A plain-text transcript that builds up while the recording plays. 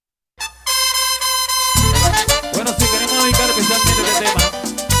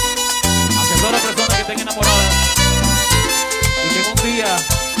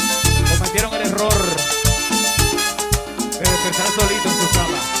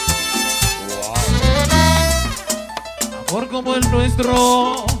como el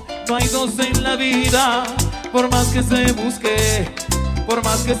nuestro. No hay dos en la vida, por más que se busque, por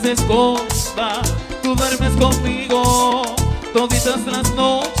más que se esconda. Tú duermes conmigo toditas las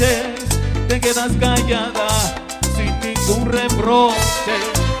noches, te quedas callada sin ningún reproche.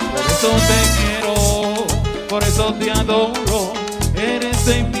 Por eso te quiero, por eso te adoro. Eres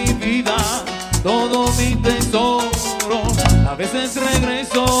en mi vida todo mi tesoro. A veces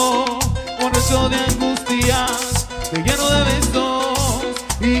regreso con resto de angustias, te lleno de besos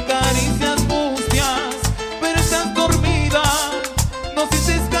y caricias mustias, pero estás dormida, no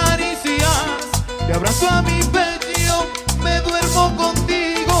sientes caricias. Te abrazo a mi pecho, me duermo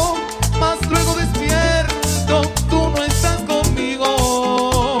contigo, mas luego despierto, tú no estás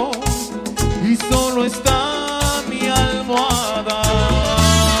conmigo y solo está mi almohada.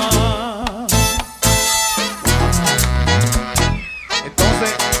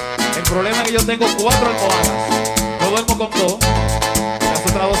 Entonces, el problema es que yo tengo 4 almohadas, yo duermo con 2, las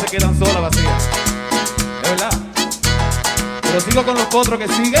otras 2 se quedan solas, vacías. ¿Es verdad? Pero sigo con los otros que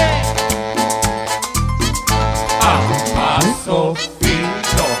siguen. A paso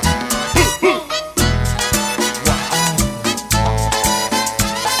fino.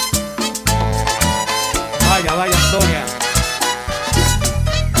 Vaya, vaya, Antonia.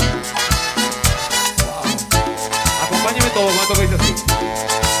 Acompáñame todo con esto que dice así.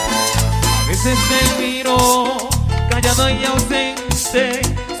 A veces te miro callado y ausente,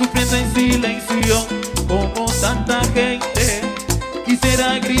 sufriendo en silencio como tanta gente.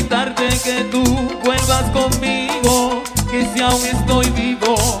 Quisiera gritarte que tú vuelvas conmigo, que si aún estoy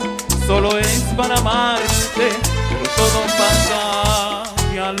vivo solo es para amarte. Pero todo pasa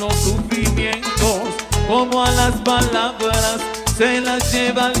y a los sufrimientos, como a las palabras, se las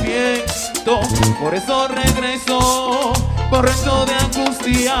lleva el viento. Por eso regreso, por resto de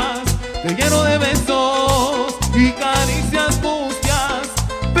angustias, te lleno de besos y caricias mustias,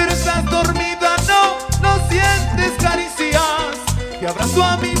 pero estás dormida, no sientes caricias. Te abrazo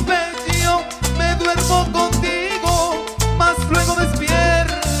a mi pecho, me duermo contigo, mas luego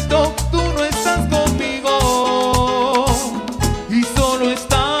despierto, tú no estás conmigo y solo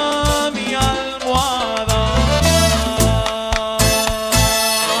está mi almohada.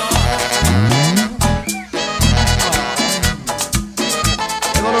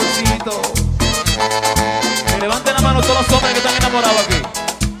 ¡Qué dolorcito! Que levanten la mano todos los hombres que están enamorados aquí.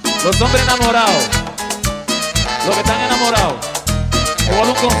 Los hombres enamorados, los que están enamorados. Te voy a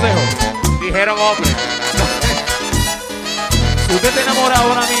dar un consejo. Dijeron hombres. Si usted está enamorado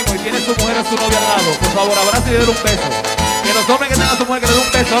ahora mismo y tiene a su mujer o su novia al lado, por favor, abrace y déle un beso. Que los hombres que tengan a su mujer, que le den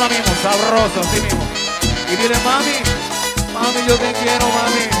un beso ahora mismo, sabroso, así mismo. Y dile, mami, yo te quiero,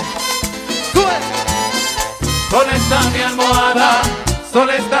 mami. ¡Sube! Sola está mi almohada,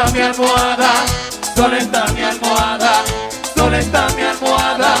 sola está mi almohada, sola está mi almohada, sola está mi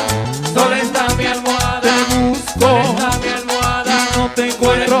almohada, sola está mi almohada. Te busco, sola está mi almohada, no te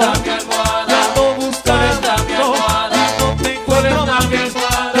encuentro, ya no buscando, no te encuentro, mami,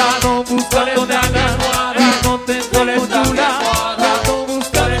 ya no buscando nada, y no te encuentro chula, ya no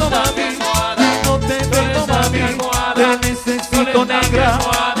buscando, mami, y no te encuentro, mami, te necesito negra,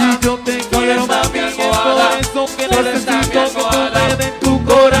 y yo te quiero, mami, es por eso que necesito que tú me des tu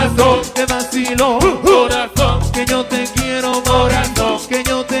corazón, te vacilo, corazón, que yo te quiero, corazón, que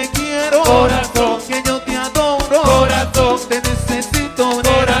yo te quiero, corazón, que yo te adoro, corazón, te necesito,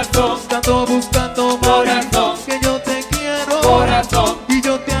 corazón, tanto buscando, corazón, que yo te quiero, corazón, y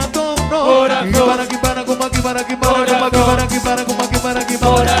yo te adoro, corazón, y para aquí, para como aquí, para aquí, para como aquí, para aquí, para como aquí, para aquí,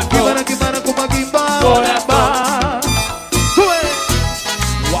 para aquí, para aquí, para como aquí, para sube.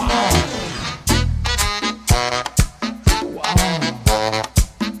 Wow.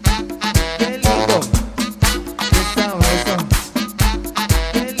 Qué lindo, qué sabroso,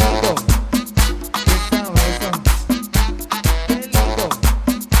 qué lindo, qué sabroso, qué lindo, qué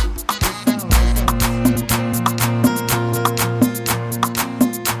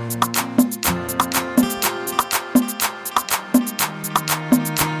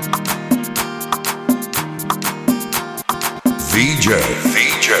DJ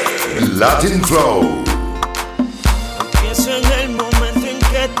LatinFlow. Pienso en el momento en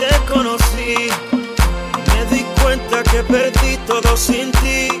que te conocí, me di cuenta que perdí todo sin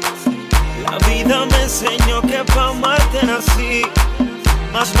ti. La vida me enseñó que pa' amarte nací,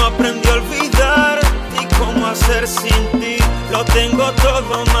 mas no aprendí a olvidar y cómo hacer sin ti. Lo tengo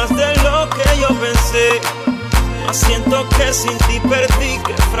todo más de lo que yo pensé, mas siento que sin ti perdí,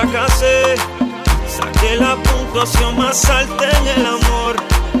 que fracasé. Saqué la puntuación más alta en el amor,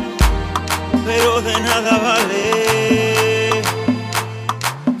 pero de nada vale.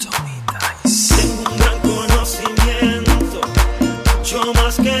 Tengo un gran conocimiento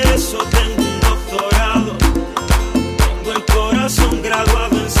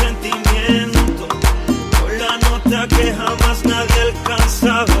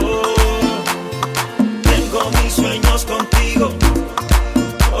pasado. Tengo mis sueños contigo.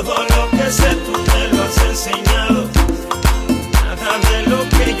 Todo lo que sé tú me lo has enseñado. Nada de lo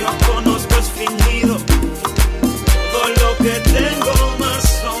que yo conozco es fingido. Todo lo que tengo más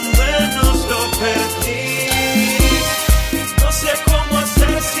o menos lo perdí. No sé cómo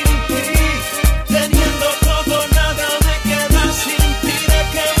hacer sin ti. Teniendo todo, nada me queda sin ti. ¿De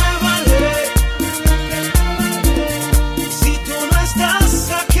qué me vale? Si tú no estás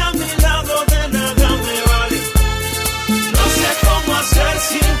aquí a mi lado, de nada me vale. No sé cómo hacer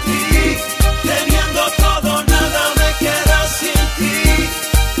sin ti. Teniendo todo, nada me queda sin ti.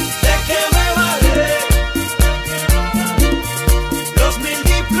 ¿De qué me vale? Los 1000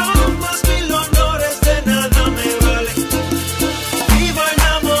 diplomas, 1000 honores, de nada me vale. Vivo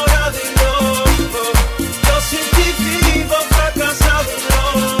enamorado y loco. Yo sin ti vivo fracasado y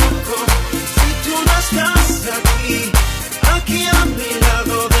loco. Si tú no estás aquí a mi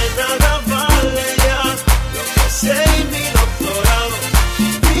lado, de nada vale ya lo que sé y mi doctorado.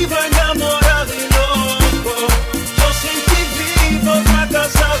 Vivo enamorado y loco. Yo sin ti vivo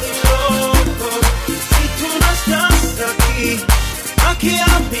fracasado y loco. Si tú no estás aquí a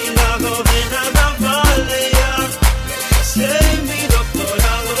mi lado, de nada vale ya lo que sé y mi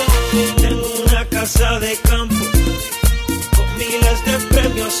doctorado. Tengo una casa de campo con miles de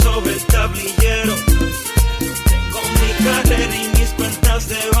premios sobre el tablillero. Tengo mi carrera y mis cuentas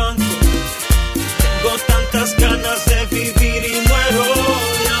de banco. Tengo tantas ganas de vivir y muero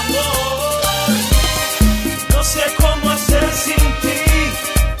de amor. No sé cómo hacer sin ti.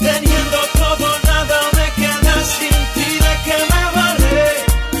 Teniendo todo, nada me queda sin ti. ¿De qué me vale?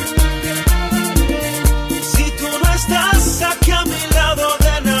 Si tú no estás aquí a mi lado,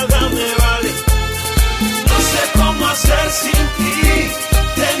 de nada me vale. No sé cómo hacer sin ti.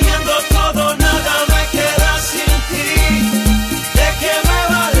 Teniendo todo, nada me queda sin ti. ¿De qué me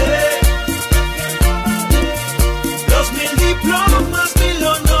vale? Los 1000 diplomas, 1000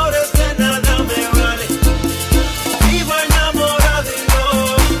 honores, de nada me vale. Vivo enamorado y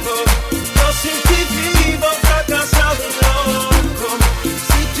loco. Yo sin ti vivo fracasado y loco.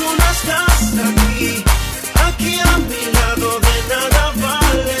 Si tú no estás aquí a mi lado, de nada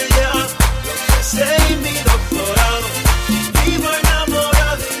vale ya lo que sé y mi doctorado. Vivo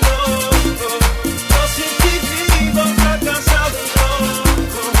enamorado y loco. Yo sin ti vivo fracasado y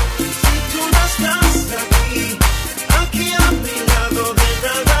loco. Si tú no estás aquí a mi lado, de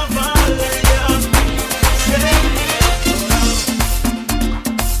nada vale ya lo que sé y mi doctorado.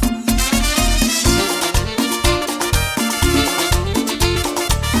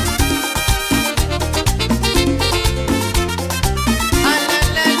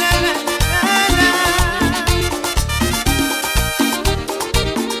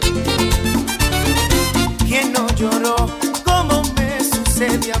 ¿Quién no lloró como me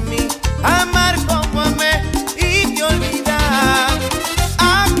sucede a mí? Amar como amé y te olvidar.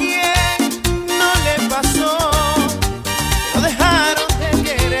 ¿A quién no le pasó? Lo dejaron de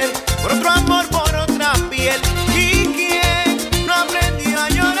querer por otro amor, por otra piel. ¿Y quién no aprendió a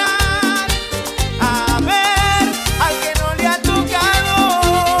llorar? A ver, al que no le ha tocado,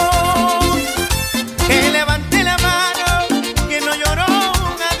 que levante la mano, que no lloró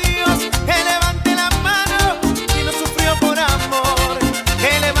un adiós. Que levante la mano, que no sufrió por amor.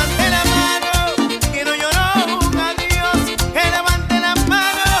 Que levante la mano, que no lloró un adiós. Que levante la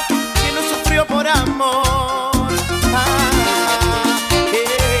mano, que no sufrió por amor. Ay.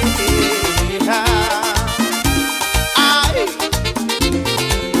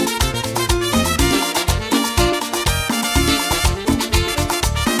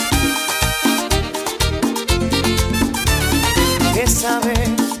 ¿Qué sabe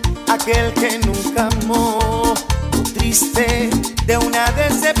aquel que nunca amó? Triste de una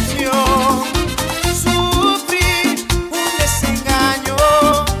decepción. Sufrí un desengaño.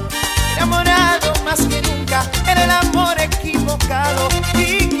 Enamorado más que nunca, era el amor equivocado.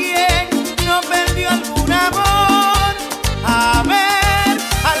 ¿Y quién no perdió algún amor? A ver,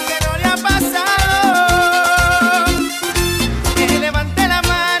 al que no le ha pasado, que levante la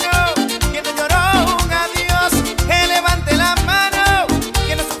mano, que no lloró un adiós. Que levante la mano,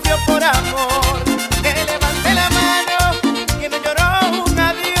 que no sufrió por amor. Que levante la mano, que no lloró un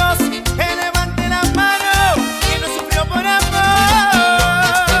adiós.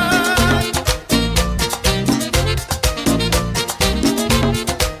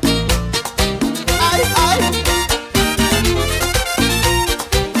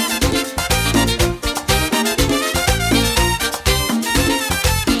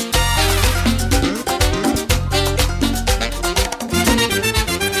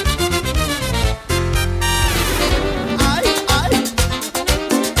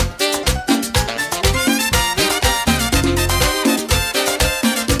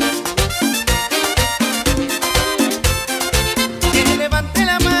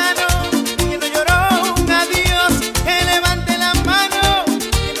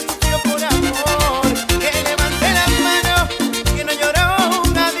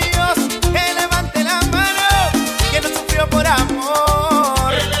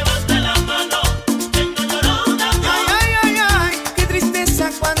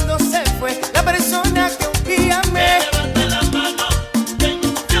 cuando se fue la persona que un día me levante la mano,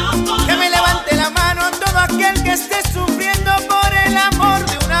 que me levante la mano todo aquel que esté sufriendo por el amor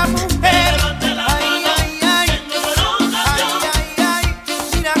de una mujer. Ay, ay, ay, ay, ay, ay,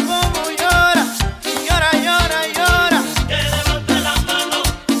 mira cómo llora, llora, llora, llora. que levante la mano,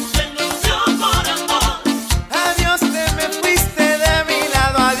 que no por amor. Adiós, te me fuiste de mi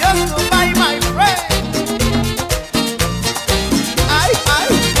lado, adiós, goodbye, my friend. Ay, ay.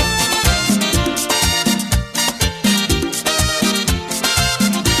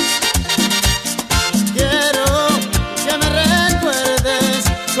 Quiero que me recuerdes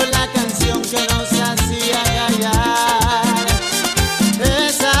con la canción que nos hacía callar,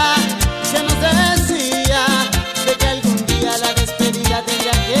 esa que nos decía de que algún día la despedida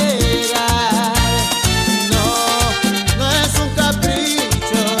tendría que llegar. No, no es un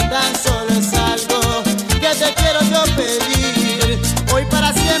capricho, tan solo es algo que te quiero yo pedir, hoy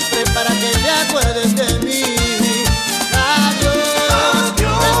para siempre, para que te acuerdes de mí. Adiós,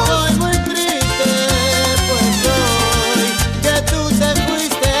 estoy muy triste, pues hoy que tú te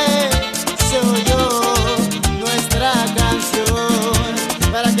fuiste, se oyó nuestra canción,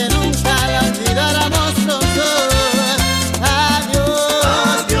 para que nunca la olvidáramos los dos.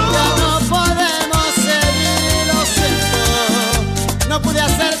 Adiós, ya no podemos seguir, lo siento, no pude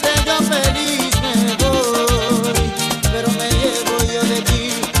hacerte yo feliz, me voy, pero me llevo yo de ti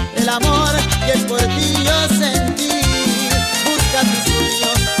el amor que por ti yo sentí. Busca tus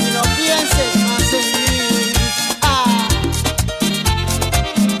sueños y no pienses más en mí. Ah.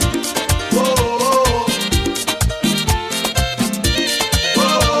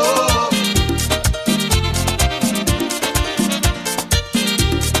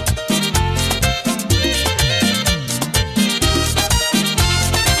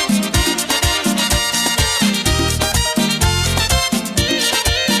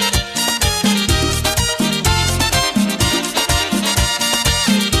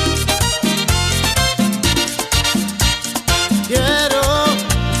 Quiero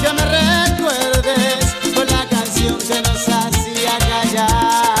que me recuerdes con la canción que nos hacía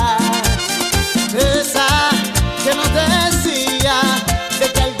callar, esa que nos decía de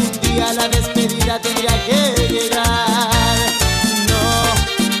que algún día la despedida tendría que llegar. No,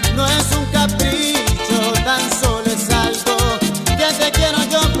 no es un capricho, tan solo es algo que te quiero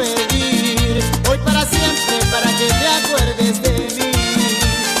yo pedir, hoy para siempre, para que te acuerdes de mí.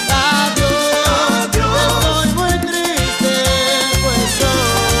 Adiós, estoy muy triste, pues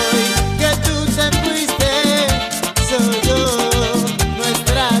hoy que tú te fuiste, se oyó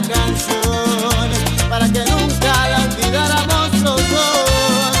nuestra canción, para que nunca la olvidáramos los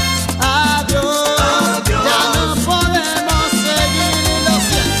dos. Adiós, ya no podemos seguir, lo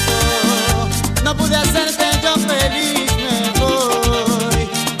siento, no pude hacerte yo feliz, me voy,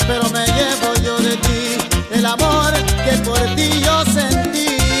 pero me llevo yo de ti el amor que por ti yo sentí.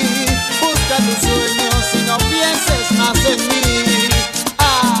 Busca tus sueños y no pienses más en mí.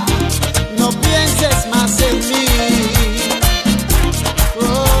 Ah, no pienses más en mí.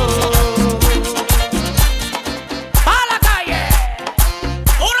 Oh. ¡A la calle!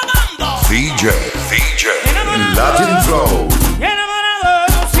 ¡Una mando! DJ LatinFlow. Y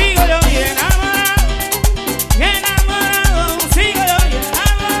enamorado sigo yo, y enamorado. Y enamorado sigo yo, y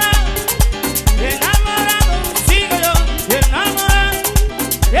enamorado. Y enamorado sigo yo, y enamorado.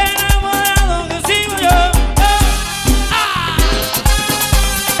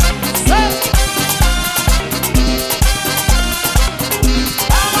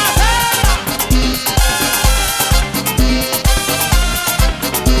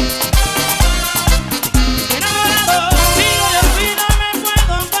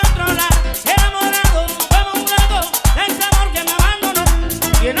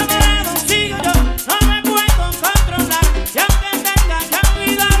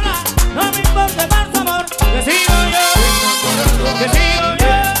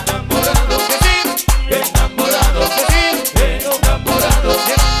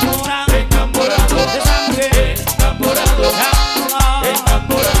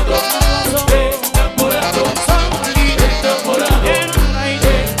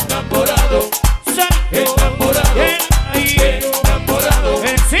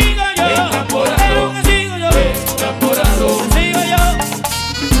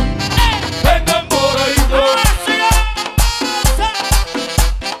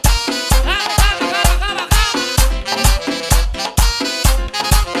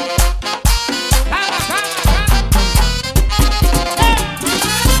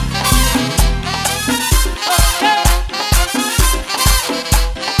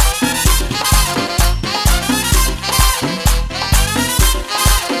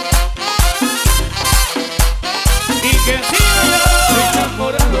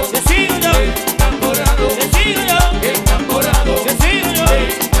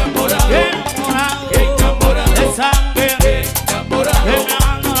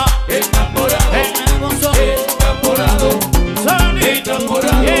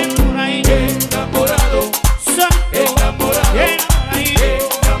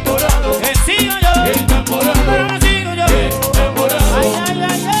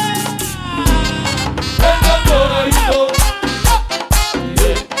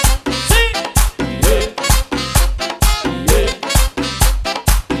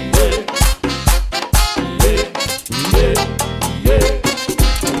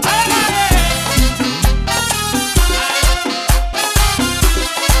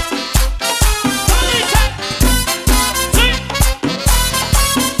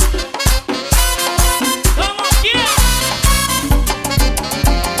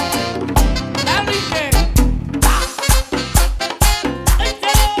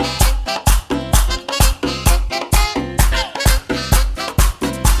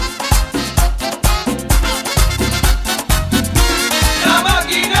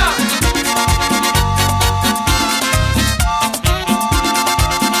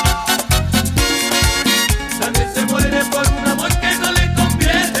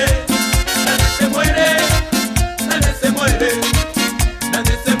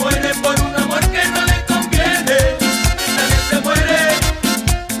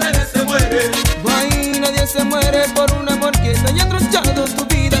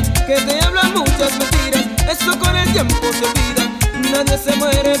 se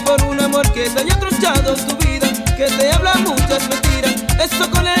muere por un amor que te haya trozado tu vida, que te habla muchas mentiras, eso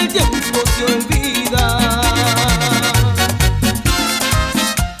con el tiempo se olvida.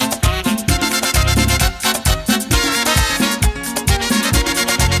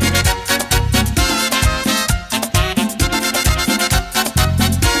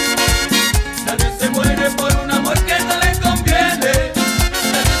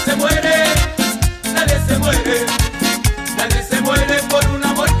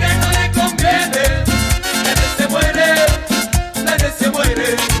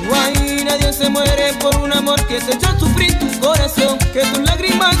 Que te echó a sufrir tu corazón, que tus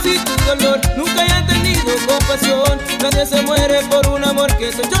lágrimas y tu dolor nunca hayan tenido compasión. Nadie se muere por un amor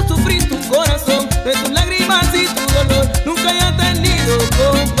que te echó a sufrir tu corazón, que tus lágrimas y tu dolor nunca hayan tenido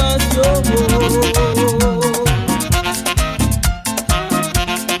compasión.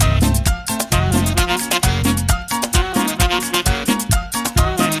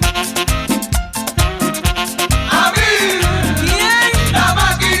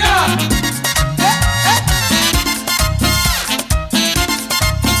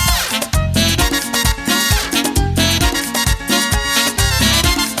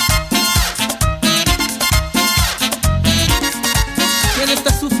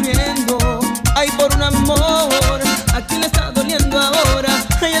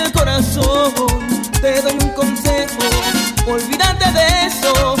 Te doy un consejo, olvídate de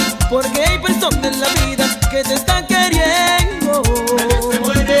eso, porque hay personas en la vida que te están queriendo. Nadie se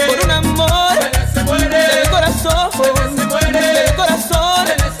muere por un amor, nadie se muere del corazón, nadie se muere del corazón,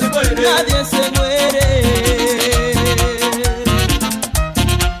 nadie se muere, nadie se muere.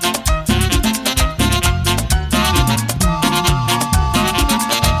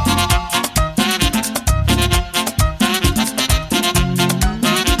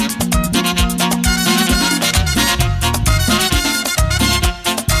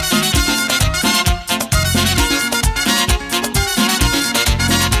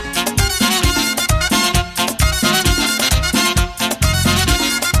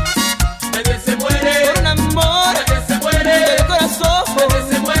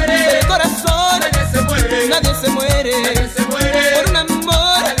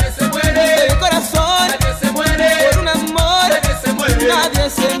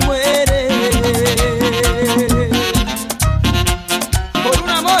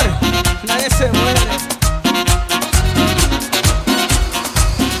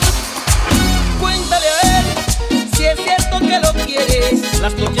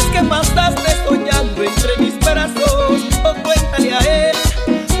 Las noches que pasaste soñando entre mis brazos, o cuéntale a él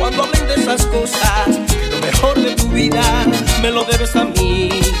cuando hablen de esas cosas, que lo mejor de tu vida me lo debes a mí.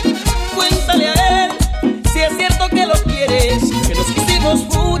 Cuéntale a él si es cierto que lo quieres, que nos quisimos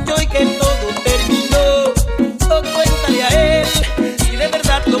mucho y que todo terminó. O cuéntale a él si de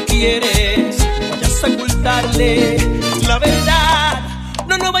verdad lo quieres, no vayas a ocultarle la verdad.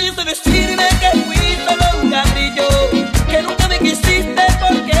 No, no vayas a decirme que fui solo un ladrillo, que nunca me quisiste,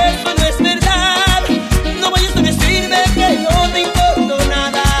 porque eso no es verdad. No vayas a decirme que no te importó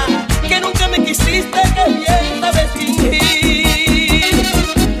nada, que nunca me quisiste, que bien sabes fingir.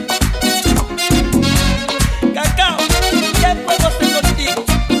 Cacao, ¿qué puedo hacer contigo?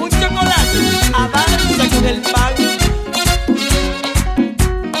 Un chocolate, avanza con el pan.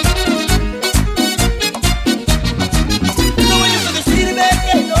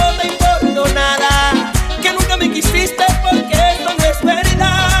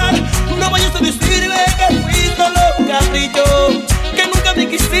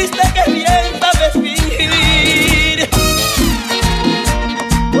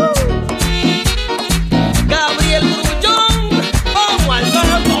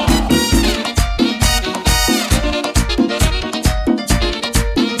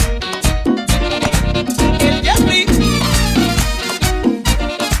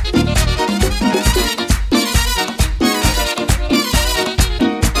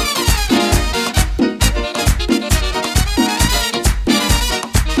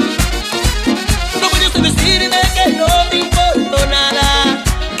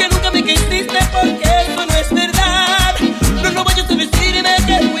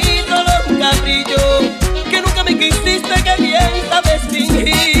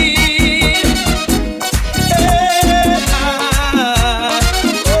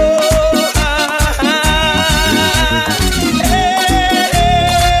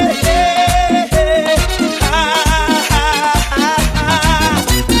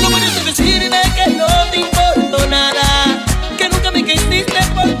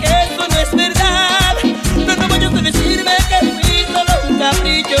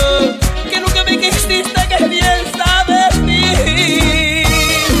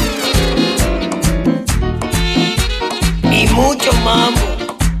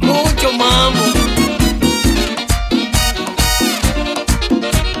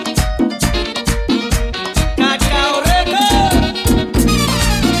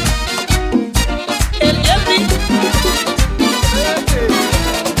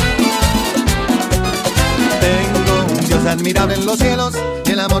 admirable en los cielos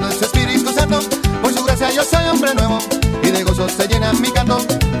y el amor de su Espíritu Santo. Por su gracia yo soy hombre nuevo y de gozo se llena mi canto.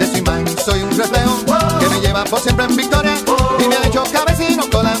 De su imagen soy un reflejo que me lleva por siempre en victoria y me ha hecho cabeza y no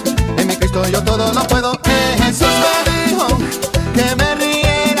cola. En mi Cristo yo todo lo puedo. Jesús me dijo que me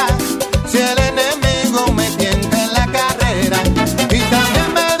riera si el enemigo me tienta en la carrera. Y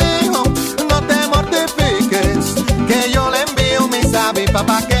también me dijo no te mortifiques, que yo le envío mis avispas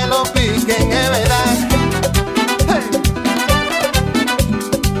pa' que lo piquen, es verdad.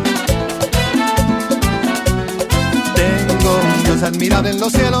 Dios admirable en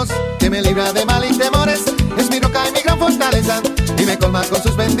los cielos, que me libra de mal y temores. Es mi roca y mi gran fortaleza, y me colma con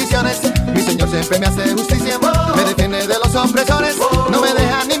sus bendiciones. Mi Señor siempre me hace justicia, me defiende de los opresores. No me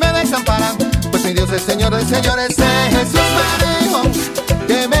deja ni me desampara, pues mi Dios es Señor de señores. Jesús me dijo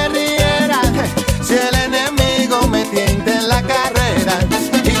que me